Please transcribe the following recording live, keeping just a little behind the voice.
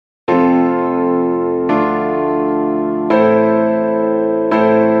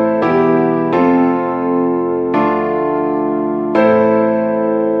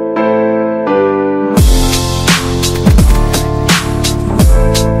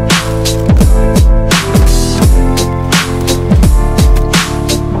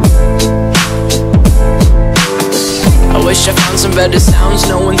some better sounds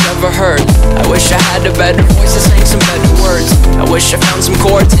no one's ever heard. I wish I had a better voice that sang some better words. I wish I found some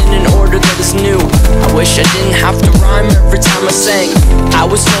chords in an order that is new. I wish I didn't have to rhyme every time I sang. I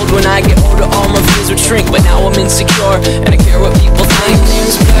was told when I get older all my fears would shrink, but now I'm insecure and I care what people think. My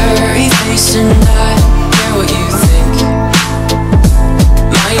name's Blurry Face and I care what you think.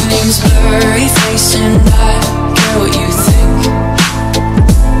 My name's Blurry Face and I care what you think.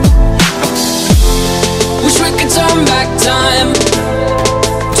 Wish we could turn back time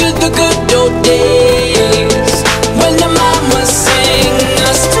to the good old days when the mama sang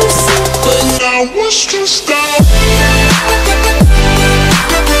us to sleep, but now we're stressed out.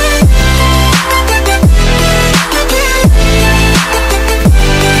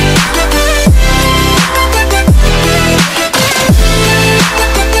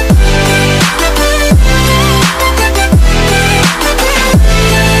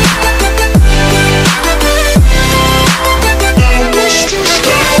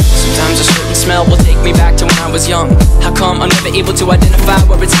 Will take me back to when I was young. How come I'm never able to identify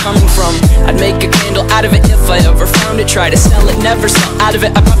where it's coming from? I'd make a candle out of it if I ever found it. Try to sell it, never sell out of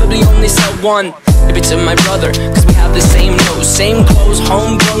it. I probably only sell one. Maybe to my brother, cause we have the same nose, same clothes,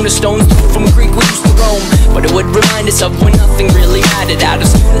 homegrown, a stone's throw from a creek we used to roam. But it would remind us of when nothing really mattered. Out of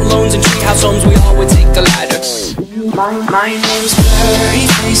student loans and treehouse homes, we all would take the ladder. My name's Blurry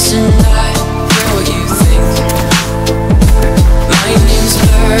Face and I care what you think. My name's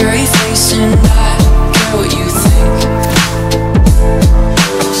Blurry Face and I care what you think.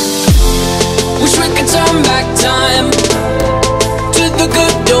 Wish we could turn back time to the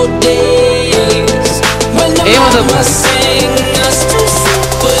good old days when the mama sang us to sleep,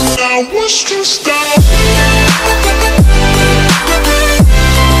 but now we're stressed out.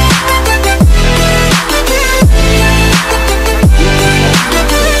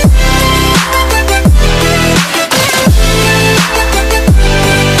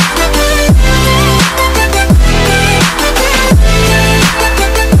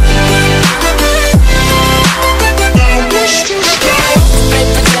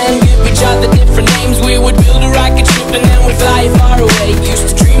 Fly far away, used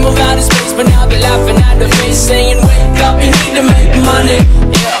to dream of outer space, but now they're laughing at the face, saying wake up, you need to make money.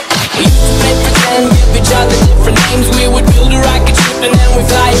 Yeah, we used to play pretend, give each other different names. We would build a rocket ship and then we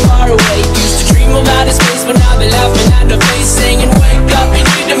fly far away. Used to dream of outer space, but now they're laughing at the face, saying wake up, you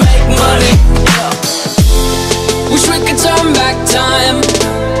need to make money. Yeah, wish we could turn back time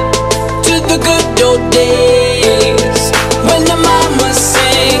to the good old days when the mama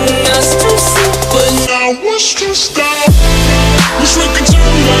sang us to sleep, but now we're stressed out.